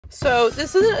So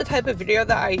this isn't a type of video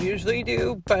that I usually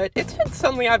do, but it's been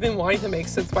something I've been wanting to make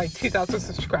since my 2,000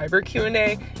 subscriber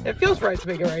Q&A. It feels right to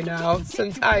make it right now,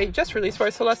 since I just released my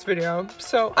Celeste video.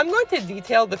 So I'm going to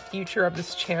detail the future of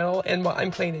this channel and what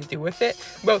I'm planning to do with it,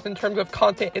 both in terms of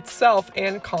content itself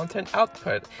and content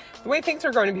output. The way things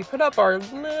are going to be put up are a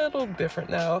little different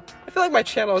now. I feel like my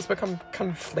channel has become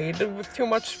conflated with too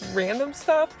much random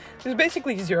stuff. There's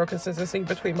basically zero consistency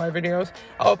between my videos.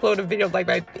 I'll upload a video like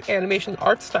my animation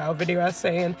art style video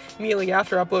essay and immediately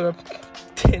after upload a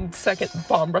 10-second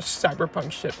bomb rush cyberpunk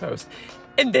shitpost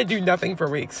and then do nothing for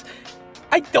weeks.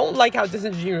 I don't like how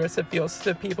disingenuous it feels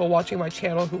to people watching my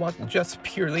channel who want just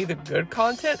purely the good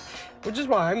content, which is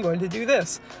why I'm going to do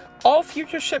this. All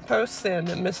future shitposts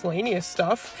and miscellaneous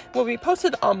stuff will be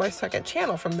posted on my second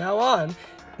channel from now on.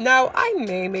 Now, I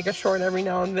may make a short every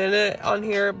now and then on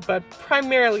here, but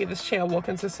primarily this channel will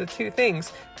consist of two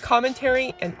things: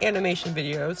 commentary and animation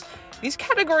videos. These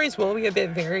categories will be a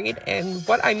bit varied, and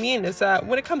what I mean is that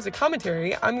when it comes to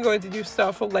commentary, I'm going to do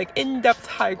stuff like in-depth,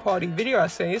 high-quality video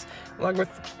essays, along with,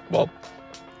 well,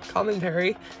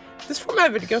 commentary. This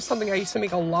format video is something I used to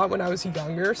make a lot when I was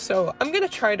younger, so I'm gonna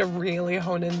try to really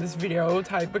hone in this video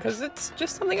type because it's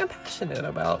just something I'm passionate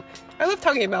about. I love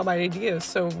talking about my ideas,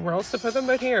 so where else to put them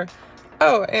but here?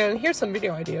 Oh, and here's some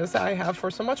video ideas that I have for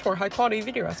some much more high quality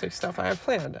video essay stuff I have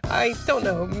planned. I don't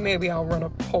know, maybe I'll run a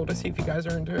poll to see if you guys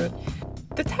are into it.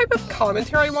 The type of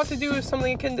commentary I want to do is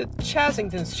something akin to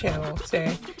Chazington's channel,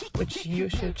 say, which you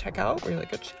should check out, really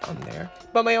good shit on there.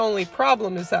 But my only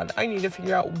problem is that I need to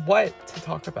figure out what to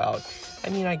talk about. I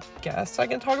mean, I guess I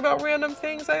can talk about random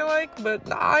things I like, but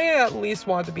I at least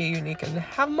want to be unique and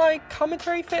have my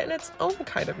commentary fit in its own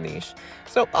kind of niche.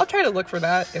 So I'll try to look for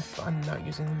that if I'm not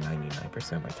using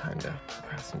 99% of my time to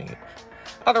procrastinate.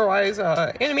 Otherwise,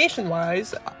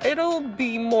 animation-wise, it'll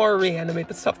be more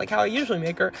reanimated stuff like how I usually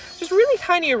make her. Just really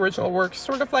tiny original work,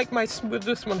 sort of like my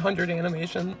Smoothest 100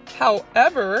 animation.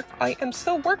 However, I am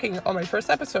still working on my first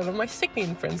episode of my Stickney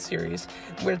and Friends series,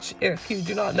 which, if you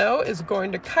do not know, is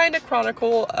going to kind of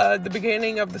chronicle the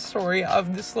beginning of the story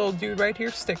of this little dude right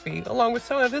here, Stickney, along with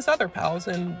some of his other pals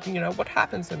and, you know, what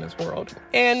happens in his world.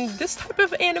 And this type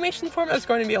of animation format is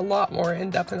going to be a lot more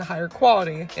in-depth and higher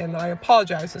quality, and I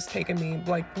apologize, it's taken me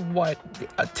like, what,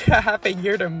 half a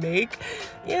year to make?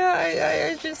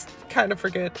 Yeah, I just kind of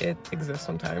forget it exists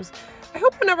sometimes. I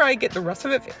hope whenever I get the rest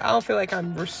of it, I don't feel like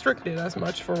I'm restricted as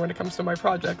much for when it comes to my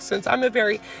projects, since I'm a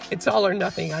very, it's all or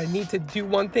nothing. I need to do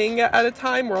one thing at a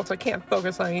time or else I can't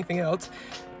focus on anything else,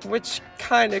 which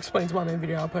kind of explains why my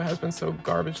video output has been so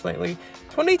garbage lately.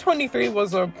 2023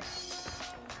 was like,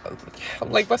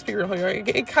 let's be real here,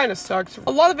 it kind of sucked.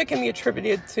 A lot of it can be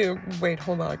attributed to, wait,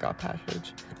 hold on, I got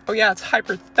passage. Oh yeah, it's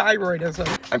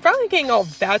hyperthyroidism. I'm finally getting all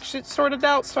that shit sorted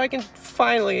out so I can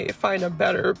finally find a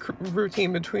better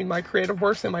routine between my creative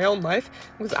works and my own life,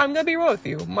 because I'm gonna be real with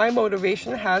you, my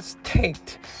motivation has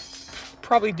tanked.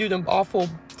 Probably due to awful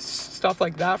stuff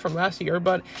like that from last year,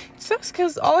 but it sucks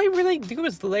because all I really do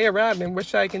is lay around and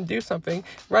wish I can do something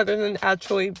rather than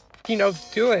actually, you know,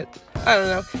 do it. I don't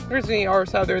know. If there's any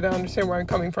artists out there that understand where I'm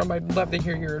coming from, I'd love to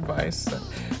hear your advice.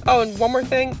 Oh, and one more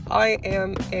thing, I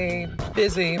am a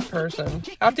busy person.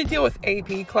 I have to deal with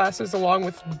AP classes along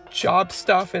with job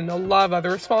stuff and a lot of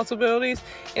other responsibilities,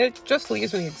 and it just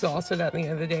leaves me exhausted at the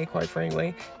end of the day, quite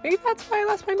frankly. Maybe that's why I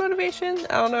lost my motivation?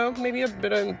 I don't know. Maybe a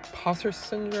bit of imposter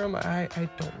syndrome? I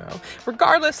don't know.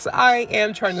 Regardless, I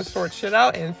am trying to sort shit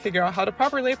out and figure out how to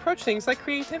properly approach things like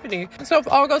creativity. So if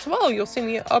all goes well, you'll see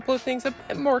me upload things a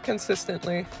bit more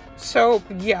consistently. So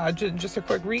yeah, just a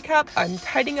quick recap. I'm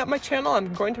tidying up my channel.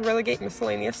 I'm going to relegate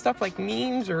miscellaneous stuff like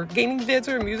memes or gaming vids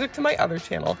or music to my other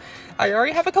channel. I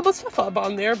already have a couple of stuff up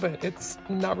on there, but it's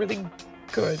not really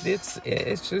good. It's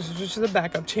just a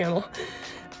backup channel.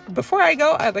 Before I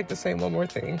go, I'd like to say one more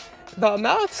thing. The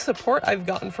amount of support I've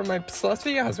gotten from my Celeste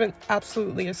video has been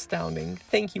absolutely astounding.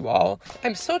 Thank you all.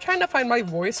 I'm still trying to find my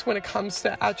voice when it comes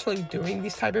to actually doing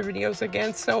these type of videos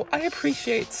again, so I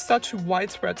appreciate such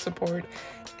widespread support.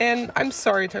 And I'm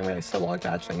sorry it took me so long to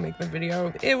actually make the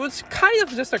video. It was kind of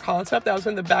just a concept that was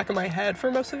in the back of my head for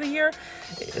most of the year,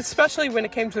 especially when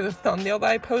it came to the thumbnail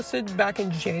that I posted back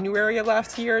in January of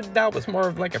last year. That was more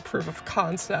of like a proof of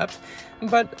concept,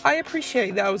 but I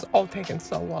appreciate that was all taken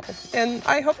so well. And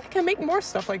I hope I can make more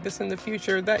stuff like this in the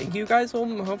future that you guys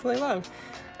will hopefully love.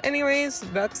 Anyways,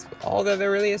 that's all that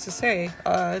there really is to say.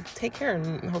 Take care,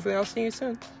 and hopefully I'll see you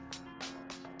soon.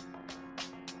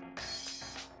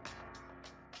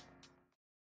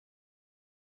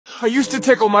 I used to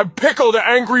tickle my pickle to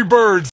angry birds.